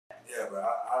whatever.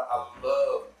 I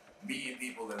love meeting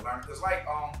people and learning, because like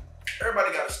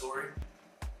everybody got a story.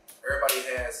 Everybody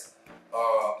has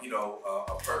a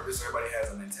purpose. Everybody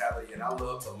has a mentality, and I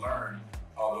love to learn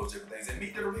all those different things and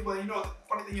meet different people. And the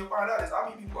funny thing you'll find out is I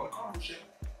meet people on the carnival ship,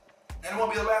 and it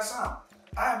won't be the last time.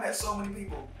 I have met so many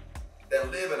people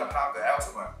that live in Apopka,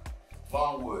 Altamont,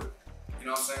 Longwood. You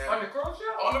know what I'm saying? On the cruise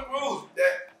ship? On the cruise.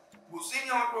 That will see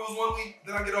me on the cruise one week,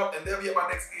 then I get off and they'll be at my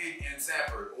next gig in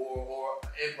Sanford or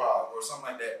Improv or something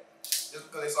like that,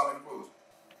 just because they saw me on the cruise.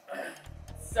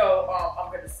 So I'm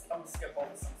gonna skip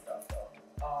over some stuff though.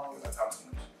 That's how too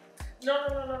much. No,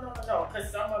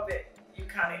 because some of it you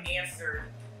kind of answered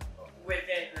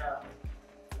within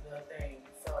the thing.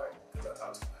 So. Because I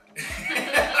talk too much.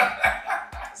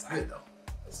 That's good though.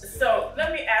 So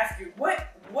let me ask you, what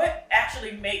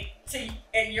actually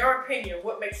in your opinion,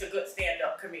 what makes a good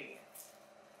stand-up comedian?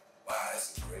 Wow,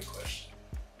 that's a great question.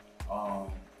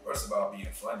 First of all,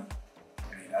 being funny.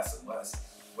 I mean, that's a must.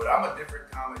 But I'm a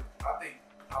different comic. I think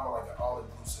I'm like an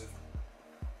all-inclusive,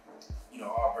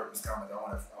 all-purpose comic. I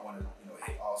want to,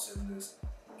 hit all cylinders,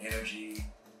 energy,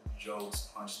 jokes,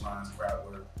 punchlines, crowd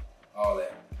work, all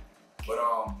that. But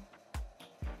I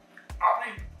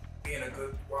think being a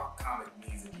good rock comic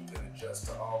means that you can adjust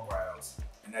to all crowds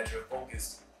and that you're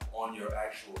focused on your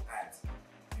actual act.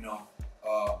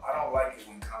 I don't like it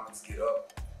when comics get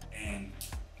up and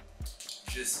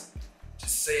just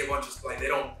say a bunch of like they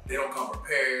don't come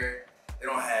prepared. They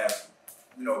don't have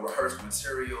rehearsed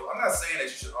material. I'm not saying that you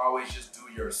should always just do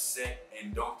your set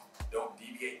and don't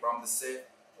deviate from the set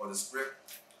or the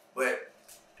script, but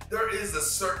there is a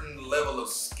certain level of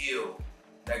skill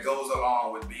that goes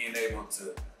along with being able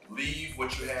to leave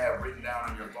what you have written down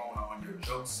on your phone or on your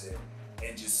joke set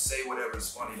and just say whatever is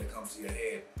funny that comes to your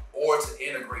head, or to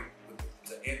integrate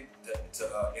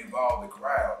to involve the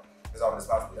crowd as often as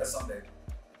possible. That's something that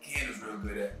Ken is real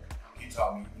good at. He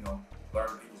taught me,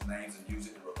 learn people's names and use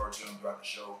it and refer to them throughout the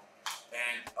show.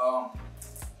 And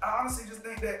I honestly just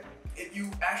think that if you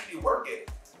actually work at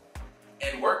it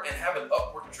and have an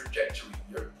upward trajectory,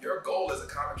 your goal as a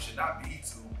comic should not be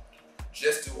to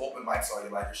just do open mics all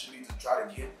your life. It should be to try to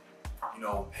get,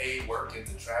 paid work and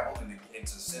to travel and to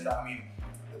send out. I mean,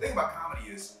 the thing about comedy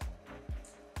is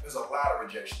there's a lot of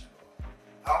rejection involved.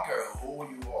 I don't care who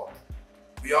you are.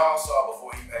 We all saw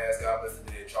before he passed, God bless the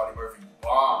dead, Charlie Murphy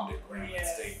bombed at Greenwood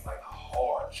State like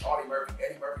hard. Charlie Murphy,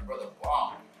 Eddie Murphy, brother,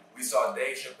 bombed. We saw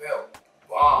Dave Chappelle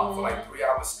bomb for like 3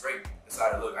 hours straight.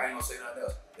 Decided, look, I ain't gonna say nothing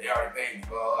else. They already paid me,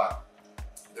 blah, blah, blah.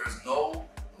 There's no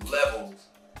levels,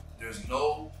 there's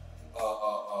no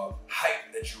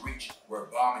height that you reach where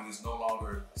bombing is no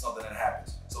longer something that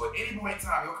happens. So at any point in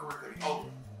time, your career could be over.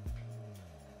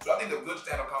 So I think the good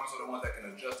stand-up comics are the ones that can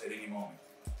adjust at any moment.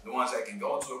 The ones that can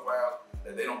go into a crowd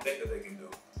that they don't think that they can do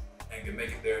and can make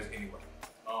it theirs anyway.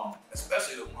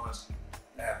 Especially the ones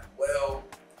that have well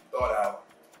thought out,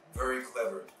 very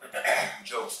clever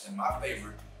jokes. And my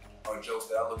favorite are jokes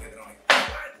that I look at and I'm like, why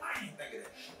didn't you think of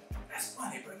that? That's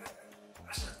funny, but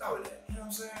I should have thought of that. You know what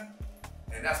I'm saying?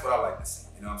 And that's what I like to see.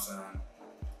 You know what I'm saying?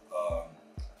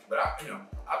 But I think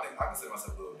I consider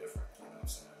myself a little different. You know what I'm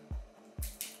saying?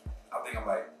 I think I'm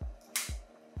like,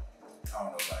 I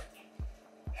don't know, like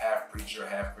half preacher,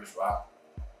 half Chris Rock.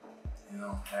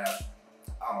 Half,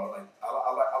 I don't know, like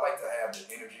I like to have the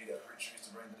energy that preacher used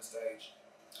to bring to the stage.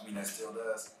 I mean, that still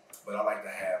does, but I like to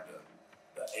have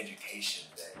the education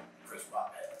that Chris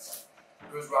Rock has.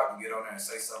 Like, Chris Rock can get on there and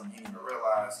say something you didn't even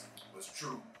realize was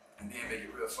true, and then make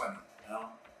it real funny. I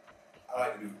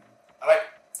like to do.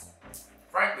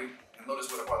 Frankly, and notice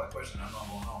what part of the question. I know I'm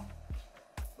going home,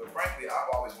 but frankly, I've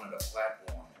always wanted a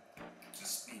platform to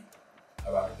speak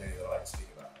about the things that I like to speak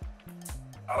about.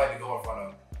 I like to go in front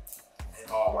of an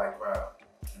all-white crowd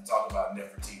and talk about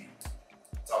Nefertiti,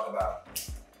 talk about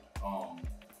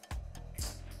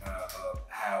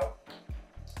how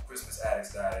Christmas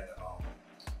addicts died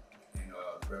in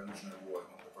the Revolutionary War,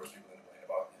 one of the first people in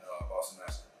Boston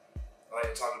Massacre. I like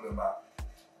to talk a bit about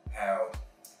how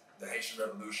the Haitian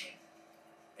Revolution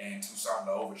and Toussaint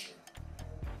L'Ouverture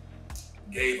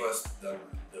gave us the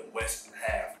west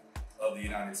half of the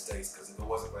United States, because if it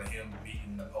wasn't for him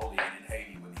beating Napoleon in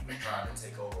Haiti when he was trying to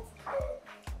take over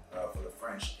for the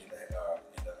French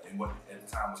in what at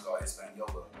the time was called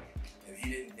Hispaniola,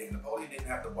 if Napoleon didn't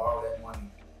have to borrow that money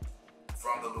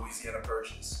from the Louisiana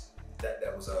Purchase that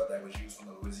was used from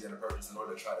the Louisiana Purchase in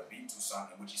order to try to beat Toussaint,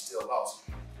 in which he still lost,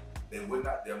 the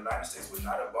United States would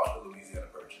not have bought the Louisiana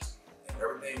Purchase, and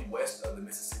everything west of the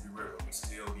Mississippi River would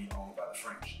still be owned by the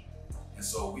French. And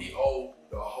so we owe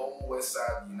the whole west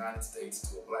side of the United States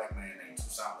to a black man named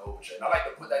Toussaint L'Ouverture. And I like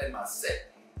to put that in my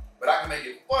set but I can make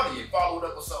it funny and follow it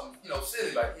up with something, you know,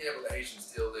 silly like, yeah, but the Haitians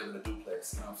still live in a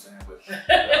duplex, you know what I'm saying,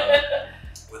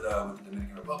 with the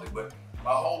Dominican Republic. But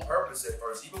my whole purpose at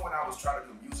first, even when I was trying to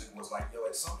do music, was like, yo,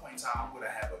 at some point in time, I'm gonna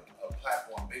have a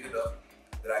platform big enough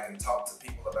that I can talk to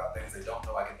people about things they don't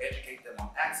know. I can educate them on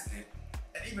accident,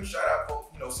 and even shout out for,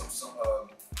 you know,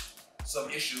 some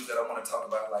issues that I want to talk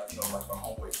about, like, you know, like my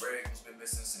homeboy Greg, who's been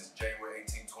missing since January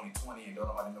 18, 2020, and don't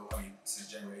nobody know, I mean, since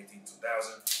January 18,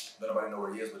 2000, don't nobody know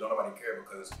where he is, but don't nobody care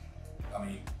because, I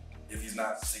mean, if he's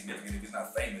not significant, if he's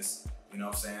not famous, you know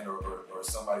what I'm saying, or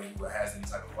somebody who has any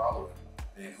type of following,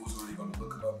 then who's really going to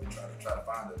look him up and try to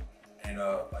find him? And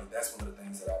like, that's one of the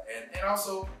things that and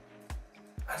also,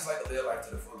 I just like to live life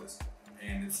to the fullest.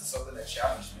 And this is something that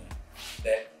challenged me,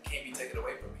 that can't be taken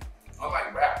away from me.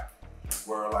 Unlike rap,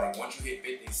 where like once you hit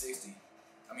 50, 60,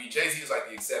 I mean, Jay-Z is like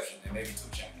the exception, and maybe 2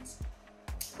 Chainz.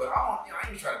 But I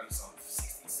ain't trying to be some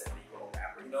 60, 70-year-old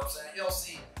rapper, you know what I'm saying? You don't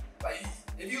see, like,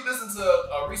 if you listen to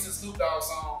a recent Snoop Dogg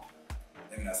song,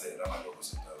 let me not say that, I might go with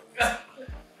Snoop Dogg.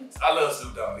 I love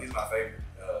Snoop Dogg, he's my favorite.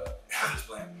 I'm just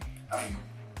playing. I mean,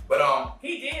 but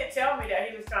he did tell me that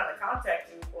he was trying to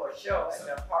contact you for a show at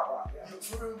the Park Rock. Yeah.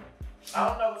 For real? I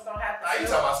don't know what's gonna happen. Nah, you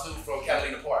talking about Snoop from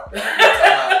Catalina Park.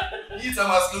 You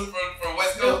talking about Snoop from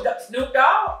West Coast? Snoop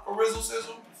Dogg? For Rizzle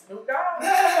Sizzle? Snoop Dogg?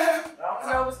 I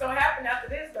don't know what's gonna happen after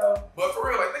this though. But for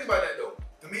real, like, think about that though.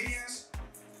 Comedians,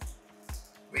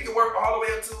 we can work all the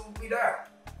way up till we die.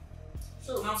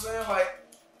 True. You know what I'm saying? Like,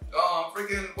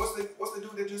 freaking, what's the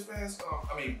dude that just passed?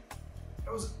 I mean,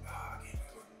 that was, I can't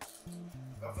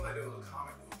remember. I feel like there was a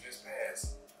comic who just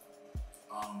passed.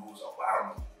 Who was, I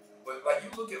don't know. But like, you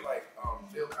look at like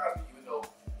Bill Cosby, even though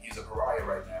he's a pariah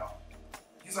right now,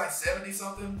 he's like 70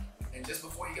 something, and just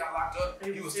before he got locked up,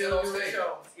 he was still on stage.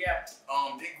 Yeah.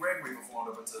 Dick Gregory performed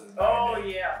up until his Oh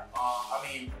day. yeah. I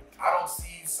mean, I don't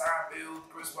see Seinfeld,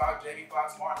 Chris Rock, Jamie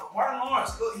Foxx, Martin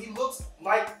Lawrence. Look, he looks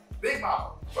like Big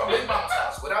Mama from Big Mama's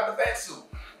house without the fat suit.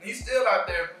 And he's still out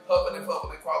there huffing and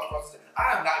puffing and crawling across the stage.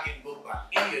 I am not getting booked by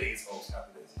any of these folks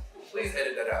after this. Please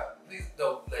edit that out. Please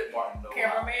don't let Martin know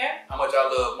Cameraman, how much I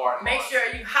love Martin. make sure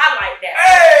you highlight that.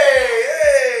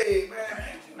 Hey,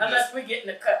 man. Unless we're getting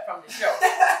a cut from the show.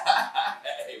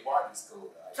 Hey, Martin's cool.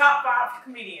 Top 5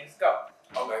 comedians, go.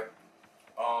 Okay.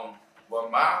 Well,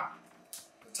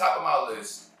 the top of my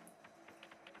list,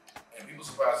 and people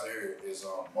surprised to hear it, is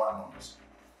Martin Lawrence.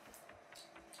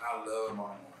 I love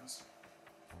Martin Lawrence.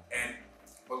 And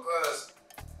because,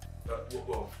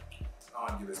 well, I don't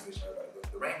want to give this bitch to everybody,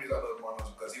 but the main reason I love Martin Lawrence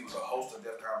is because he was a host of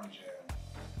Def Comedy Jam.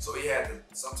 So he had to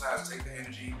sometimes take the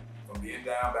energy from being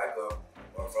down back up,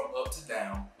 or from up to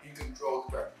down. He controlled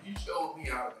the crowd. He showed me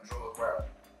how to control a crowd.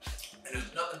 And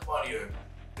there's nothing funnier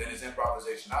than his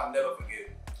improvisation. I'll never forget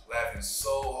laughing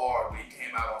so hard when he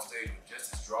came out on stage with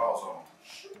just his drawers on.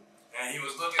 And he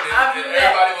was looking at it, and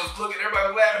everybody was looking, everybody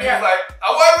was laughing. Yeah. He was like, I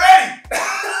wasn't ready.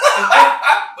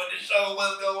 But the show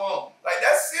was go on. Like,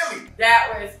 that's silly.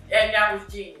 That was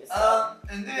genius.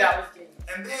 And then, that was genius.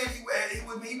 And then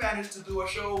he managed to do a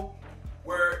show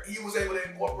where he was able to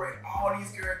incorporate all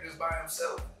these characters by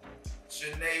himself.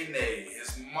 Shanae,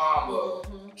 his mama,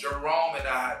 Jerome and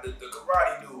the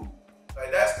karate dude.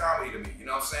 Like, that's comedy to me, you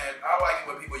know what I'm saying? I like it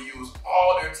when people use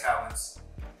all their talents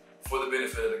for the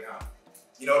benefit of the comedy.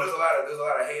 You know, there's a lot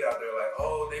of hate out there, like,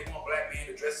 oh, they want black men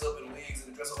to dress up in wigs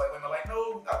and to dress up like women. Like,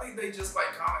 no, I think they just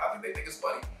like comedy. I think they think it's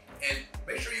funny. And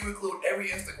make sure you include every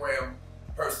Instagram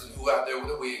person who out there with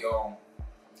a wig on.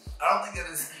 I don't think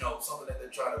that is, you know, something that they're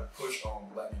trying to push on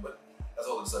black men, but that's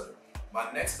a whole other subject.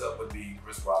 My next up would be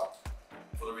Chris Rock,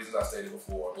 for the reasons I stated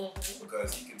before,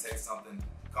 because he can take something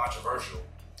controversial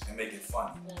and make it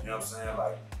funny. You know what I'm saying?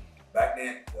 Like, back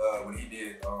then, when he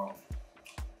did, I don't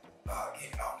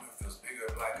know if it was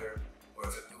Bigger, Blacker, or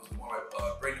if it was the one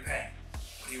like Bring the Pain.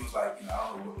 When he was like, you know, I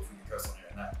don't know if we can curse on here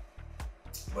or not,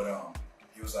 but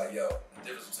he was like, yo, the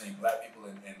difference between black people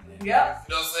and you know what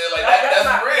I'm saying? Like, that's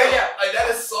real. Yeah. Like, that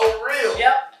is so real.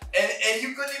 Yep. And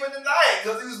you couldn't even deny it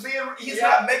because he's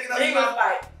not making up. He was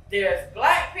like, there's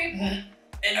black people and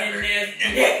then there's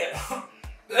niggas.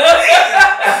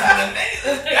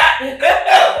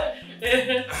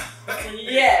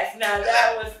 Yes, now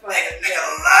that was funny.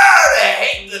 Niggas love to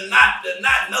hate to not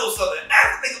know something.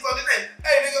 That's niggas fucking thing.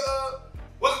 Hey nigga,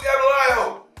 what's the capital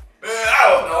I-ho? Man, I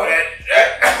don't know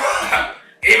that.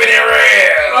 Even in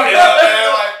real. You know what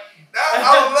I'm like,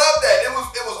 I love that. It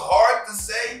was hard to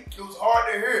say, it was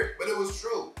hard to hear, but it was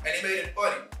true. And he made it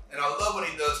funny. And I love when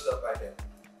he does stuff like that.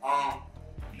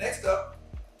 Next up,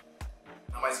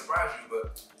 I might surprise you,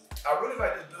 but I really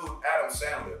like this dude, Adam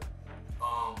Sandler.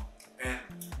 And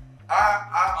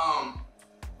I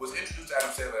was introduced to Adam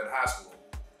Sandler in high school.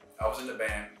 I was in the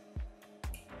band.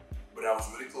 but that was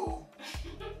really cool.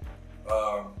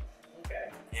 Okay.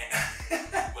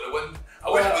 But it wasn't. I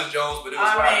wish it was Jones, but it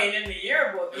was fine. I mean, in the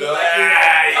yearbook, it was Yeah, like he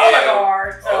had a color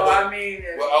guard. So I mean,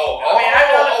 I know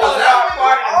the color guard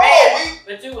part of the band,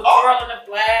 but you was twirling the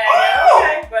flag.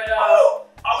 Okay, but are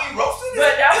we roasting it?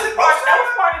 But that was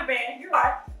part of the band. You're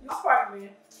right. You was part of the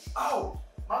band. Oh,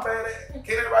 my bad.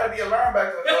 Can't everybody be a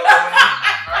linebacker?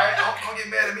 Alright, don't get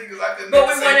mad at me because I couldn't. But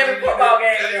we won every football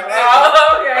game. Okay.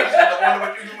 I just wonder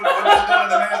what you doing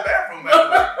in the man's bathroom.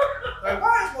 Like,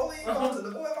 why is Moline going to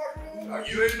the boy locker room? Like,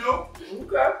 you ain't know?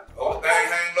 Okay. Oh,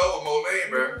 things hang low with Moline,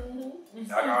 bro.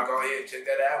 Y'all gotta go ahead and check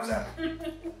that out.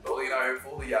 Moline out here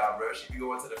fooling y'all, bro. She be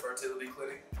going to the fertility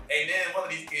clinic. And then one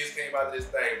of these kids came out of this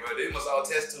thing, bro. They must all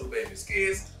test tube babies.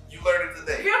 Kids, you learned it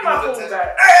today. Get my food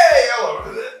back. Hey, hello.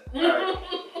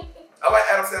 I like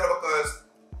Adam Sandler because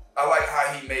I like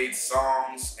how he made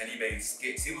songs and he made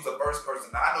skits. He was the first person.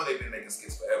 Now, I know they've been making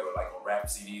skits forever, like on rap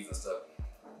CDs and stuff.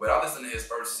 But I listened to his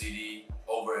first CD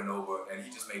over and over, and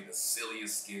he just made the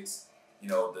silliest skits. You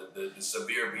know, the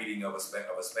severe beating of a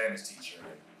Spanish teacher,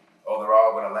 and, oh, they're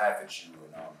all gonna laugh at you,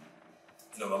 and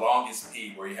you know, the longest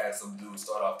pee where he had some dude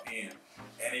start off peeing,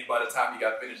 and then by the time he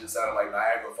got finished, it sounded like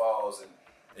Niagara Falls, and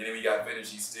then when he got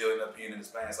finished, he still ended up peeing in his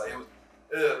pants. Like, it was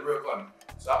real funny.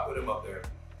 So I put him up there.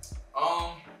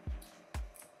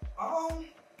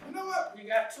 You know what? You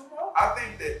got 2 more? I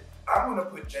think that I'm gonna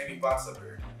put Jamie Foxx up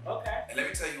here. Okay. And let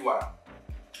me tell you why.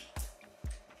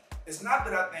 It's not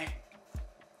that I think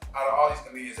out of all these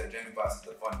comedians that Jamie Foxx is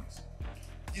the funniest.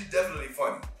 He's definitely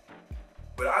funny.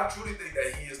 But I truly think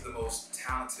that he is the most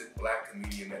talented black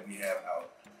comedian that we have out.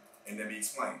 And let me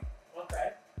explain.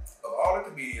 Okay. Of all the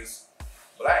comedians,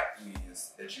 black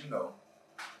comedians that you know,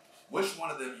 which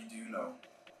one of them do you know?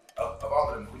 Of all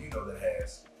of them, who do you know that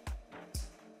has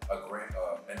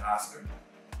an Oscar,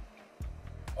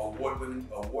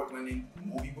 award-winning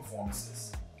movie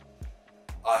performances,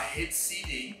 a hit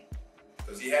CD,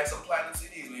 because he had some platinum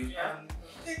CDs when he was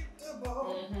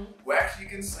unpredictable, who actually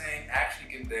can sing, actually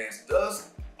can dance,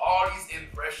 does all these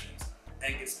impressions,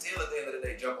 and can still at the end of the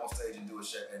day jump on stage and do a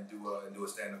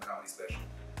stand-up comedy special,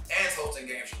 and is hosting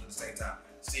game shows at the same time.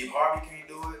 Steve Harvey can't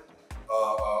do it.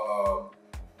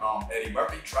 Eddie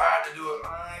Murphy tried to do it.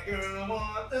 I girl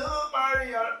want to party.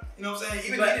 You know what I'm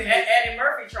saying? Eddie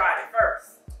Murphy tried it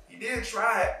first. He did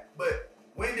try it, but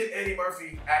when did Eddie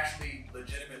Murphy actually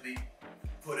legitimately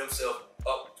put himself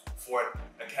up for an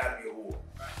Academy Award?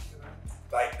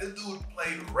 Like, this dude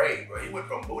played Ray, bro. He went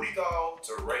from booty call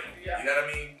to Ray. Yeah. You know what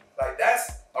I mean? Like,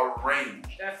 that's a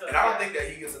range. And I don't think that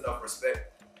he gets enough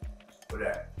respect for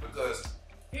that, because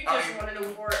he just won an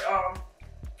award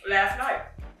last night.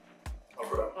 Oh,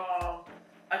 bro.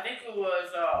 I think it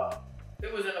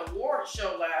was an award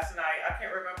show last night. I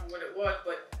can't remember what it was,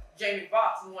 but Jamie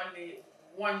Foxx won the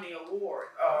award.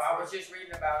 I was just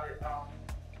reading about it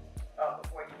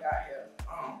before you got here.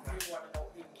 He won the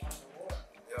award.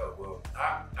 Yeah, well,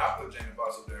 I put Jamie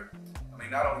Foxx up there. I mean,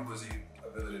 not only was he a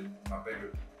villain in my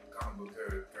favorite comic book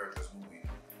character's movie,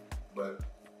 but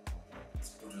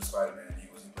which was Spider-Man. He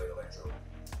played Electro.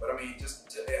 But I mean, just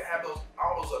to have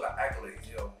all those other accolades,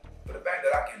 you know. But the fact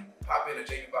that I can pop in a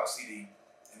Jamie Foxx CD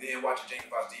and then watch a Jamie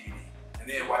Foxx DVD and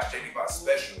then watch a Jamie Foxx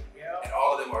special, and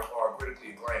all of them are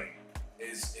critically acclaimed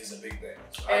is a big thing.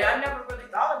 So and I never really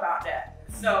thought about that.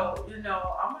 So, you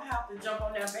know, I'm going to have to jump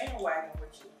on that bandwagon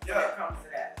with you when it comes to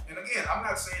that. And again, I'm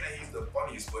not saying that he's the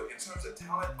funniest, but in terms of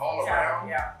talent all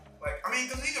around, like, I mean,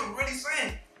 because he can really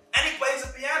sing and he plays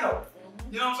the piano.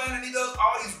 You know what I'm saying? And he does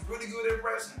all these really good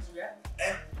impressions. Yeah.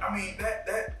 And I mean, that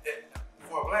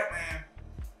for a black man,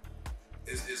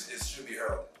 it should be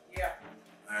heralded. Yeah.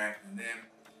 All right. And then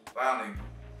finally,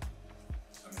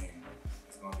 I mean,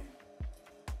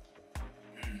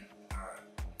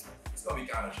 it's gonna be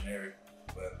kind of generic,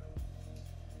 but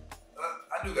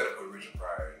I do gotta put Richard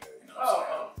Pryor in there. You know what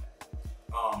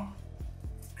I'm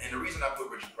saying? And the reason I put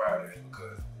Richard Pryor there is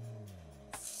because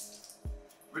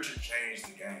Richard changed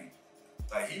the game.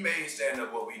 Like, he made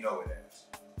stand-up what we know it as.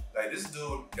 Like, this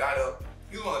dude got up.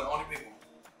 He was one of the only people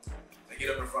to get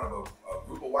up in front of a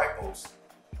group of white folks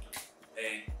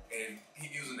and he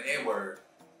using the N-word.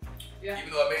 Yeah.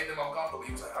 Even though it made them uncomfortable,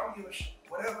 he was like, I don't give a shit,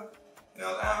 whatever. You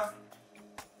know what I'm saying?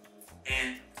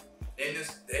 And in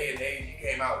this day and age, he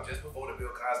came out just before the Bill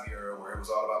Cosby era, where it was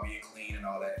all about being clean and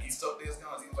all that. He stuck to his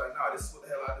guns. He was like, nah, this is what the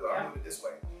hell I do. I do it this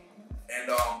way.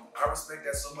 And I respect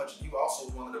that so much. You also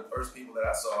was one of the first people that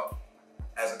I saw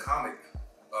as a comic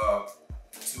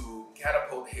to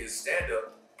catapult his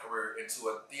stand-up career into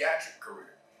a theatric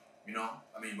career. You know,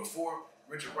 I mean, before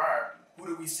Richard Pryor, who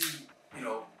did we see, you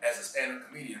know, as a stand-up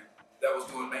comedian that was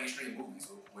doing mainstream movies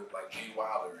with like Gene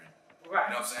Wilder Right.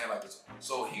 You know what I'm saying? Like,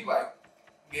 so he like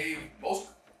gave most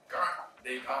current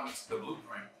day comics the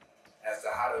blueprint as to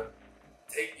how to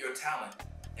take your talent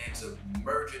and to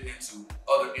merge it into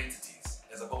other entities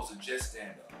as opposed to just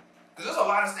stand-up. Because there's a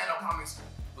lot of stand-up comics,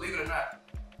 believe it or not,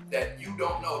 that you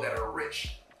don't know that are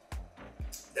rich,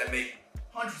 that make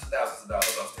hundreds of thousands of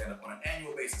dollars off stand-up on an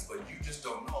annual basis, but you just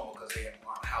don't know them because they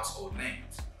aren't household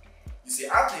names. You see,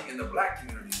 I think in the black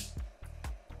community,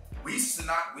 we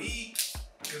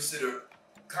consider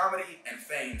comedy and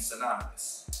fame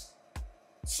synonymous.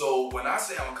 So when I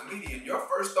say I'm a comedian, your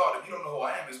first thought, if you don't know who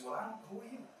I am, is, well, who are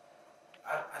you?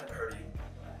 I never heard of you.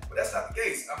 But that's not the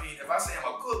case. I mean, if I say I'm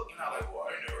a cook, you're not like, well,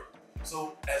 I ain't never.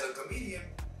 So as a comedian,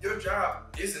 your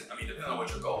job isn't, I mean, depending on what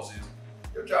your goals is,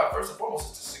 your job first and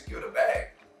foremost is to secure the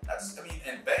bag.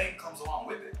 And fame comes along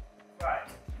with it. Right.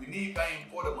 We need fame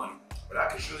for the money, but I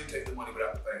can surely take the money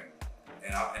without the fame.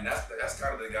 And that's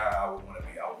kind of the guy I would want to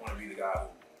be. I would want to be the guy who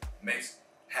makes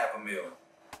 $500,000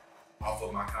 off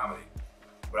of my comedy,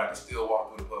 but I can still walk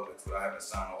through the public without having to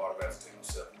sign no autographs and take no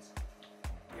selfies.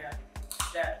 Yeah,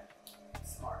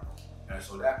 that's smart. And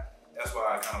so that's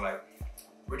why I kind of like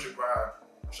Richard Pryor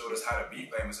showed us how to be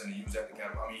famous and to use that to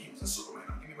kind of, I mean, he was a Superman.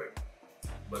 Give me a break.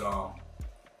 But I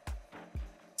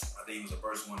think he was the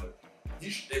first one to.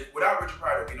 Without Richard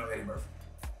Pryor, there'd be no Eddie Murphy.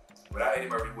 Without Eddie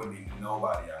Murphy, wouldn't be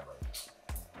nobody out there.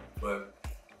 But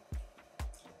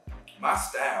my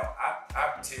style,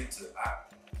 I think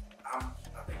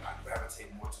I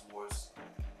gravitate more towards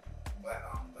black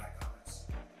comics,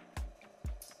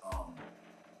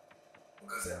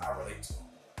 because I relate to them.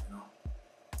 You know,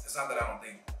 it's not that I don't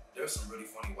think there's some really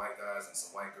funny white guys and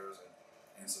some white girls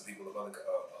and some people of other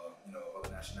other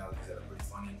nationalities that are pretty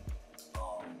funny.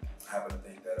 I happen to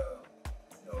think that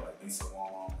like Lisa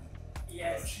Wong,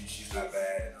 yes, she's not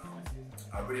bad. And,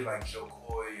 I really like Joe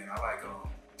Coy, and I like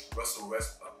Russell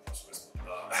Russell. What's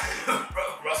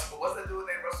that dude's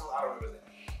name? Russell. I don't remember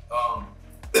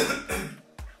his name.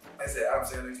 I said Adam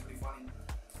Sandler's pretty funny,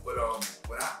 but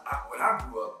when I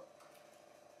grew up,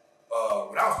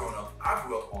 when I was growing up, I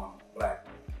grew up on black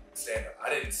stand-up. I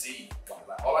didn't see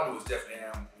black. All I knew was Def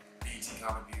Jam, BET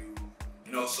Comic View,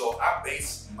 So I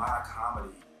base my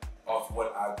comedy off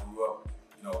what I grew up,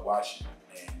 watching,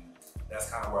 and that's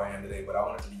kind of where I am today. But I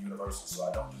want it to be universal, so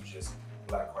I don't do just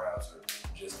black crowds or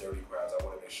just dirty crowds. I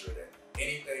want to make sure that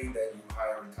anything that you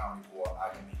hire in comedy for, I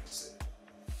can be considered.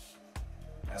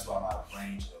 That's why my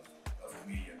range of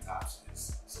comedian tops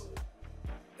is so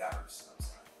diverse.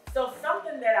 So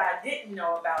something that I didn't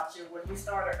know about you when we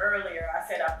started earlier, I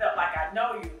said I felt like I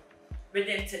know you. But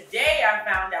then today I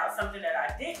found out something that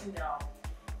I didn't know.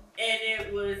 And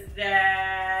it was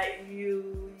that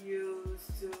you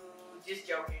used to, just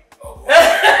joking. Oh, boy.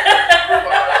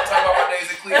 Talk about my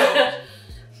days at Cleo.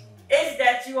 Is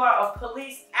that you are a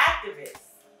police activist.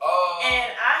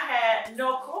 And I had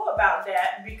no clue about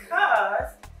that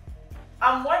because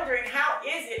I'm wondering how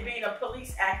is it being a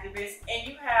police activist and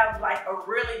you have like a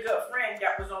really good friend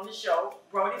that was on the show,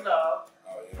 Brody Love,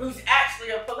 who's actually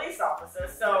a police officer.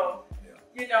 So,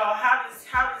 how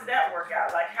does that work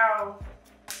out? Like how?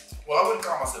 Well, I wouldn't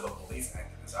call myself a police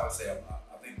activist. I would say I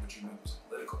think what you meant was a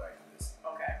political activist.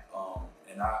 Okay.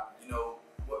 And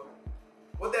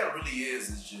what that really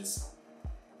is just.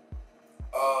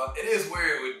 It is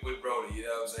weird with Brody, you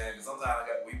know what I'm saying? Because sometimes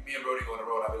me and Brody go on the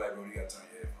road, I'll be like, Brody, you gotta turn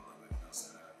your head for a little bit, you know what I'm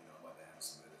saying? I'm about to handle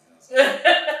some business, you know what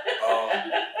I'm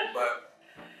saying?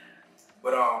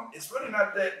 But it's really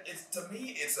not that. To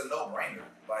me, it's a no-brainer.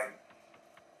 Like,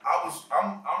 I'm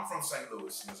from St.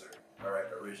 Louis, Missouri, all right,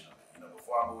 originally.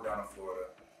 Before I moved down to Florida,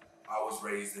 I was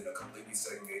raised in a completely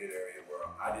segregated area where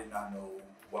I did not know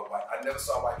I never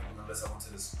saw white people unless I went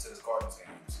to this Cardinals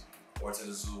games or to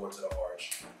the zoo or to the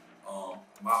Arch.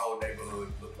 My whole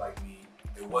neighborhood looked like me.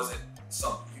 It wasn't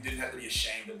something you didn't have to be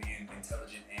ashamed of being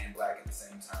intelligent and black at the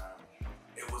same time.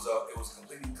 It was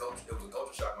completely culture. It was a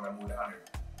culture shock when I moved down here.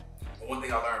 But one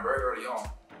thing I learned very early on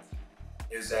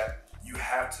is that you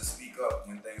have to speak up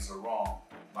when things are wrong.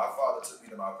 My father took me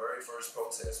to my very first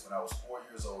protest when I was 4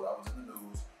 years old. I was in the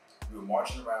news. We were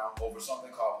marching around over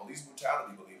something called police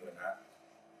brutality, believe it or not.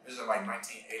 This is in like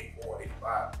 1984,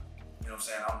 85. You know what I'm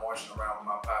saying? I'm marching around with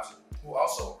my pops, who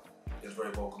also is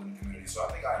very vocal in the community. So I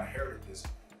think I inherited this.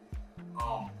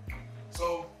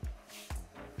 So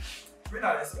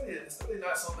it's really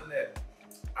not something that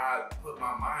I put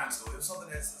my mind to. It's something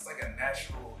it's like a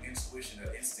natural intuition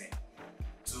or instinct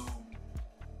to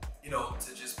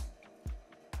just,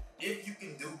 if you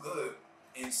can do good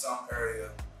in some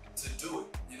area, to do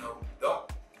it.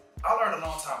 I learned a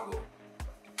long time ago.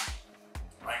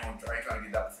 I ain't trying to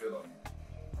get Dr. Phil on you,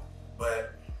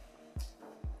 but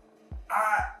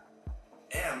I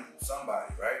am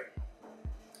somebody, right?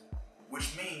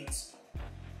 which means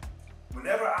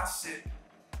whenever I sit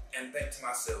and think to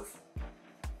myself,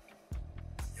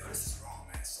 yo, this is wrong,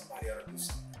 man. Somebody ought to do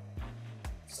something.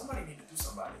 Somebody need to do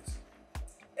something about this.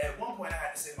 At one point, I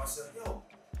had to say to myself, yo,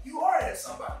 you are that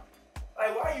somebody.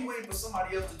 Like, why are you waiting for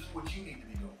somebody else to do what you need to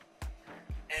be doing?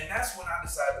 And that's when I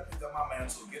decided to pick up my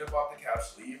mantle, get up off the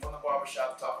couch, leave from the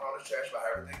barbershop, talking all this trash about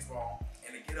how everything's wrong,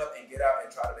 and to get up and get out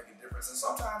and try to make a difference. And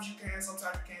sometimes you can,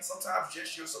 sometimes you can't. Sometimes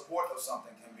just your support of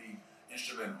something can be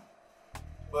instrumental.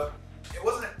 But it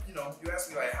wasn't, you know, you asked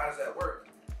me, like, how does that work?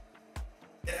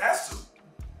 It has to.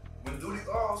 When duty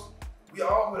calls, we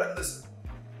all, listen,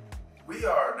 we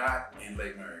are not in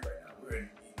Lake Mary right now. We're in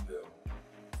Eatonville,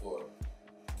 Florida.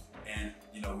 And,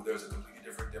 you know, there's a completely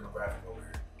different demographic over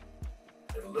here.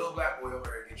 There's a little black boy over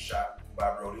here gets shot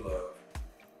by Brody Love.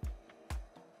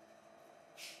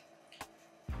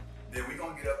 Then we're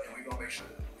going to get up and we're going to make sure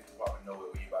that the police department know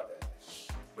what we about that.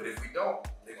 But if we don't,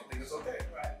 they're going to think it's okay.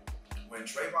 Right. When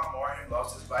Trayvon Martin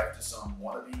lost his life to some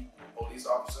wannabe police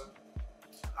officer,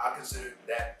 I considered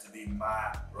that to be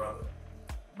my brother,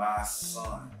 my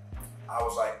son. I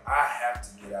was like, I have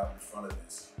to get out in front of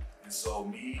this. And so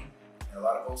me and a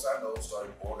lot of folks I know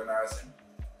started organizing,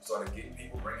 started getting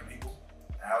people, bringing people.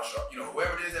 Al Sharp, you know,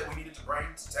 whoever it is that we needed to bring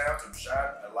to town to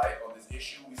shine a light on this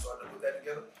issue, we started to put that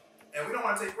together. And we don't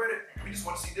want to take credit. We just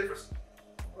want to see difference.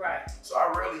 Right. So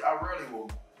I rarely will.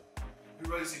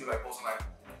 You really see me like posting like,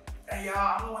 hey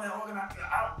y'all, I'm the one that organized.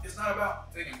 It's not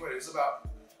about taking credit. It's about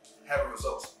having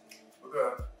results.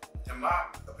 Because in my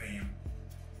opinion,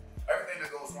 everything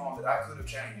that goes wrong that I could have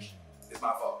changed is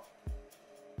my fault.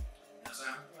 You know what I'm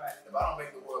saying? Right. If I don't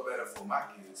make the world better for my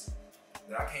kids,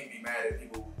 then I can't be mad at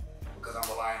people because I'm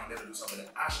relying on them to do something that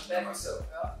I should do myself.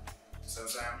 You know what I'm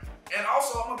saying? And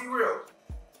also, I'm gonna be real.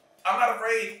 I'm not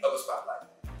afraid of a spotlight.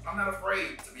 I'm not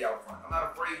afraid to be out front. I'm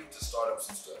not afraid to start up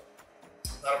some stuff.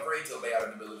 I'm not afraid to lay out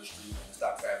in the middle of the street and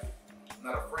stop traffic. I'm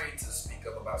not afraid to speak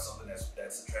up about something that's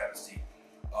a travesty.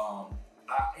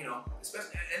 You know,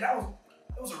 especially, and that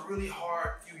was a really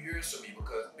hard few years for me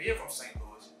because being from St.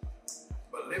 Louis,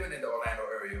 but living in the Orlando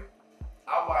area,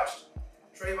 I watched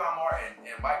Trayvon Martin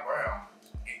and Mike Brown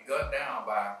get gunned down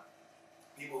by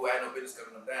people who had no business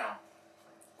cutting them down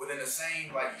within the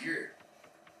same year.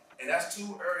 And that's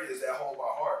two areas that hold my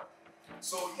heart.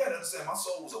 So you gotta understand, my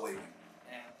soul was awakened.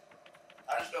 And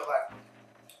I just felt like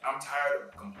I'm tired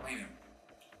of complaining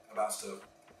about stuff.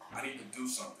 I need to do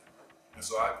something. And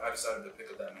so I decided to pick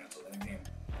up that mantle. And again,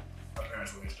 my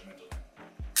parents were instrumental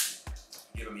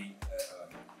in giving me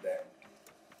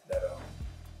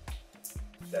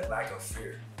that lack of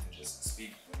fear to just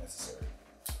speak when necessary.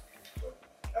 But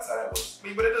that's how that was. I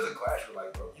mean, but it doesn't clash with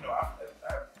you know,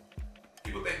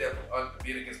 people think that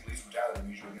being against police brutality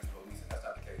means you're against police, and that's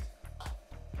not the case.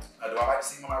 Do I like to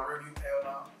see them on my rearview? Hell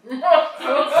no.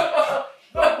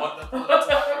 Don't want them pulling up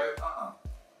to my rear?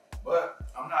 But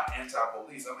I'm not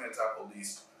anti-police. I'm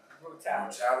anti-police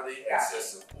brutality,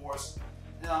 excessive force.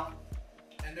 You know,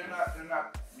 and they're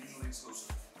not mutually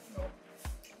exclusive. You know,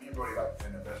 me and Brody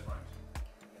been the best friends,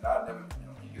 and I never, you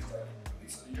know, he gets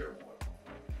Police of the Year award,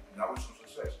 and I wish him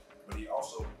success. But he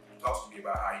also talks to me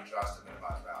about how he tries to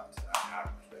minimize violence, and I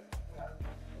respect it. Yeah.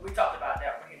 We talked about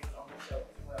that when he was on the show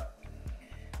as well.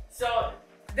 So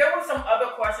there were some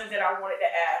other questions that I wanted to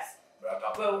ask,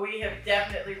 but we have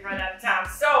definitely run out of time.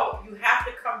 So you have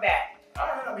to come back.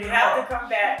 You have to come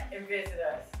back and visit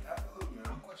us. Absolutely,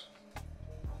 no questions.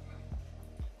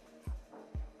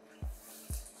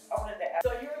 I wanted to ask.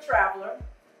 So you're a traveler.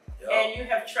 Yep. And you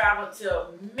have traveled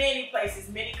to many places,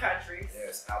 many countries.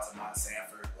 Yes, Altamont,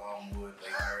 Sanford, Longwood,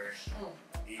 Lake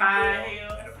Mary, Pine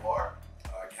Hill, in the park,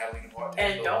 Catalina Park.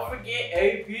 And don't forget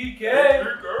APK.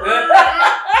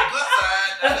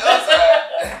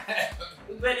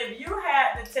 But if you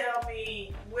had to tell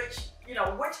me which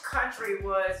country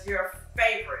was your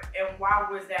favorite and why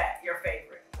was that your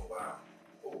favorite?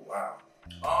 Oh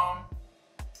wow.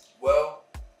 Well,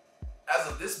 as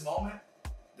of this moment,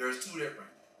 there's two different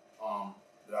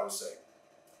that I would say.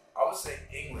 I would say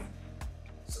England,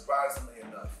 surprisingly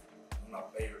enough, one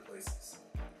of my favorite places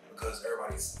because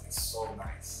everybody's so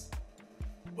nice.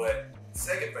 But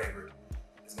second favorite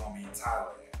is gonna be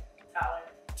Thailand.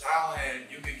 Thailand,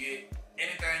 you can get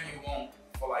anything you want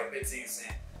for 15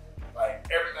 cents.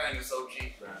 Everything is so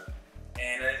cheap, man.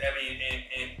 And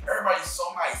and everybody's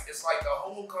so nice. It's like the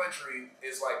whole country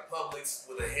is like Publix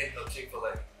with a hint of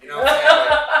Chick-fil-A. You know what I'm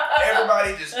saying?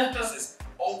 Everybody just is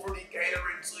overly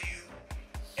catering to you.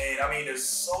 And there's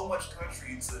so much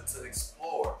country to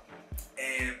explore.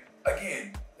 And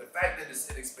again, the fact that it's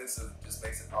inexpensive just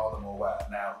makes it all the more wild.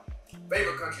 Now,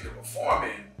 favorite country to perform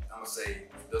in, I'm gonna say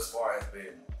thus far has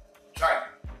been China.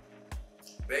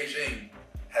 Beijing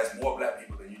has more black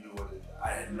people than you knew it. I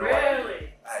had no Really? idea.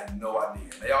 I had no idea.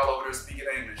 And they all over there speaking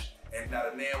English, and not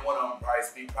a damn one of them probably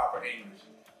speak proper English,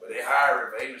 but they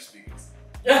hire for English speakers.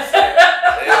 They over there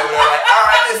like, all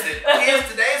right, listen, kids,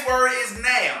 today's word is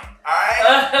now. All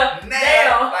right,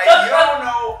 now. Like you don't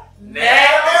know now.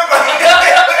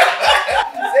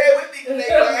 Say it with me,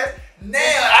 class.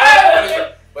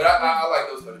 Now. But I like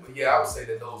those. But yeah, I would say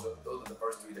that those are the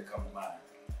first three that come to mind.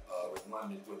 With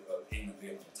London, with England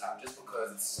being on the top, just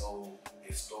because it's so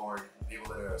historic.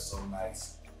 People there are so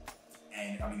nice,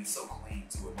 and I mean it's so clean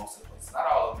too. In most of the places, not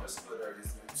all of them. There's some good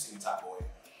areas. You've seen Top Boy,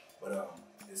 but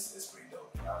it's pretty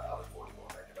dope. I look forward to going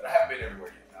back there. But I haven't been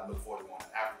everywhere yet. I look forward to going to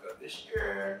Africa this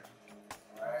year.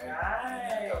 Right.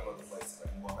 Nice. And a couple other places.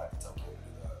 I'm going back to Tokyo to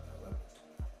do the Olympics.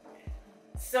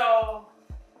 So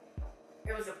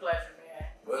it was a pleasure, man.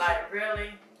 Was like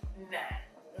really? Nah.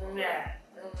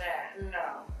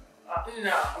 No. Get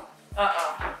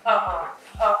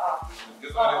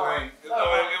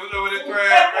over the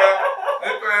crab, bro.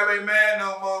 That crab ain't mad no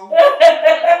more.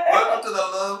 Welcome to the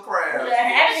love crab. The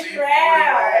happy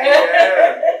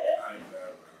crab.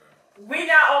 We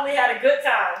not only had a good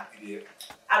time,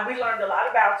 we learned a lot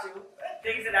about you,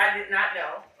 things that I did not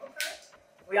know. Okay.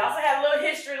 We also had a little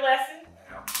history lesson,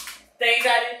 things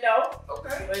I didn't know,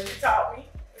 but you taught me.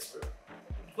 That's real.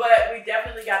 But we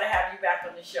definitely got to have you back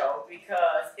on the show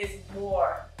because it's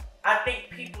more. I think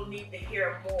people need to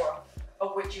hear more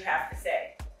of what you have to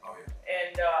say. Oh yeah.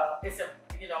 And it's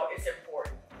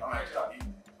important. I'm actually talking to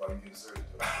you while you do the surgery.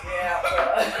 Yeah.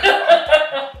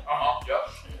 Yep.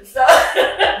 So I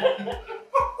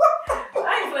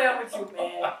ain't playing with you,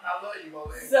 man. I love you,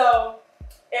 man. So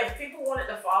if people wanted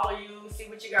to follow you, see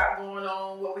what you got going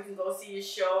on, where we can go see your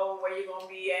show, where you're gonna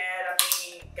be at. I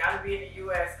mean, gotta be in the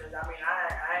U.S. because I mean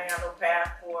I ain't got no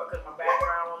passport because my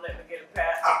background won't let me get a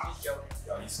passport.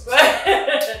 I'm just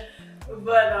joking.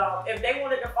 But if they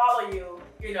wanted to follow you,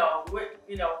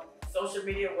 social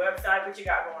media, website, what you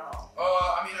got going on?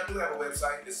 I mean, I do have a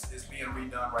website. It's being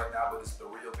redone right now, but it's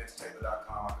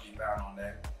therealvincetaylor.com. I can be found on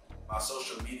that. My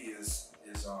social media is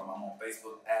I'm on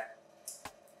Facebook at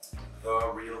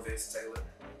The Real Vince Taylor,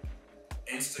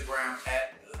 Instagram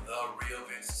at The Real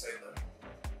Vince Taylor.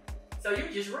 So you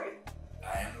just real?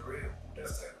 I am the real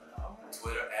Vince Taylor.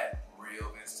 Twitter at Real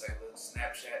Vince Taylor,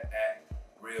 Snapchat at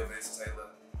Real Vince Taylor,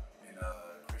 and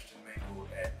Christian Mingle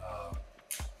at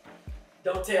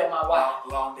Don't tell my wife.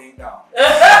 Long Ding Dong.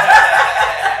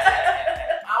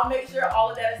 I'll make sure all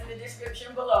of that is in the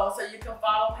description below so you can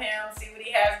follow him, see what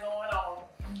he has going on.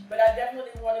 But I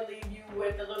definitely want to leave you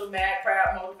with a little Mad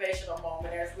Crab motivational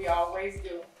moment, as we always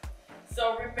do.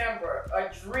 So remember, a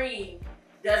dream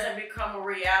doesn't become a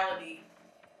reality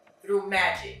through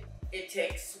magic. It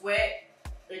takes sweat,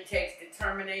 it takes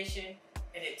determination,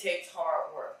 and it takes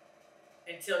hard work.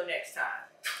 Until next time.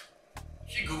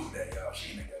 She Googled that, y'all.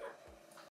 She ain't got